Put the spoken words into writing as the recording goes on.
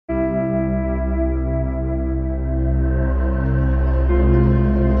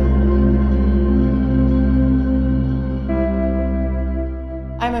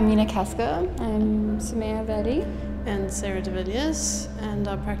Mina Casca. I'm Sumaya Valley. And Sarah de Villiers, and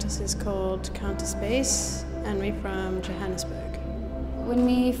our practice is called Counterspace, and we're from Johannesburg. When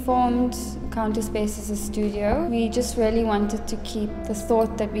we formed Counterspace as a studio, we just really wanted to keep the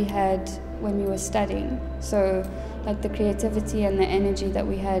thought that we had when we were studying. So, like the creativity and the energy that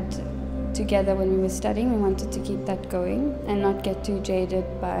we had together when we were studying, we wanted to keep that going and not get too jaded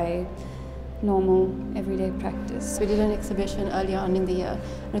by normal everyday practice. We did an exhibition earlier on in the year,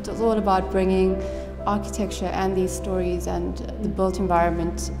 and it was all about bringing architecture and these stories and the built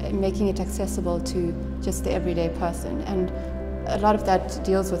environment, making it accessible to just the everyday person. And a lot of that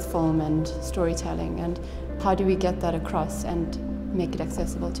deals with film and storytelling, and how do we get that across and make it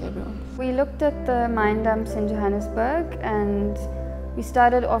accessible to everyone. We looked at the mine dumps in Johannesburg, and we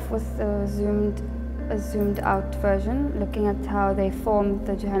started off with a zoomed out version, looking at how they formed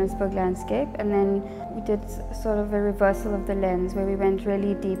the Johannesburg landscape, and then we did sort of a reversal of the lens where we went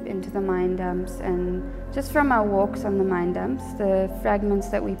really deep into the mine dumps, and just from our walks on the mine dumps, the fragments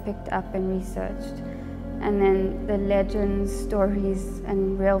that we picked up and researched, and then the legends, stories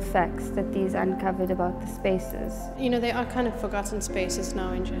and real facts that these uncovered about the spaces. You know, they are kind of forgotten spaces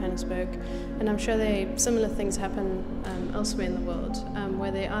now in Johannesburg, and I'm sure similar things happen elsewhere in the world,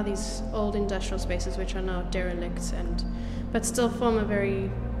 where there are these old industrial spaces which are now derelict, but still form a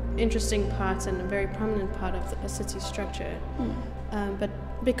very interesting part and a very prominent part of a city structure. But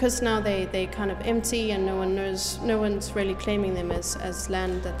because now they kind of empty and no one's really claiming them as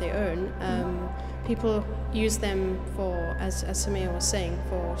land that they own, people use them for, as Samia was saying,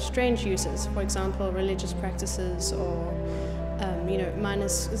 for strange uses. For example, religious practices, or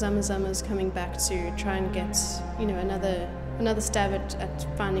miners, zamazamas coming back to try and get another stab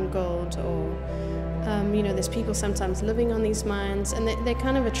at finding gold, or there's people sometimes living on these mines, and they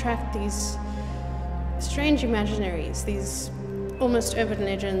kind of attract these strange imaginaries, these almost urban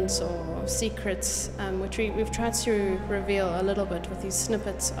legends or secrets, which we've tried to reveal a little bit with these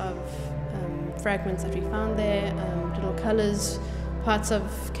snippets of fragments that we found there, little colors, parts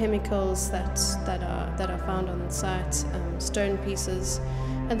of chemicals that are found on the site, stone pieces,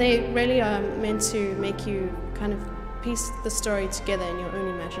 and they really are meant to make you kind of piece the story together in your own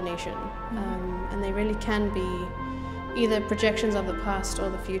imagination, and they really can be either projections of the past or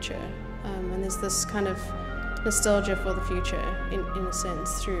the future, and there's this kind of nostalgia for the future in a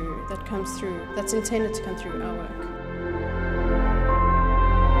sense that's intended to come through our work.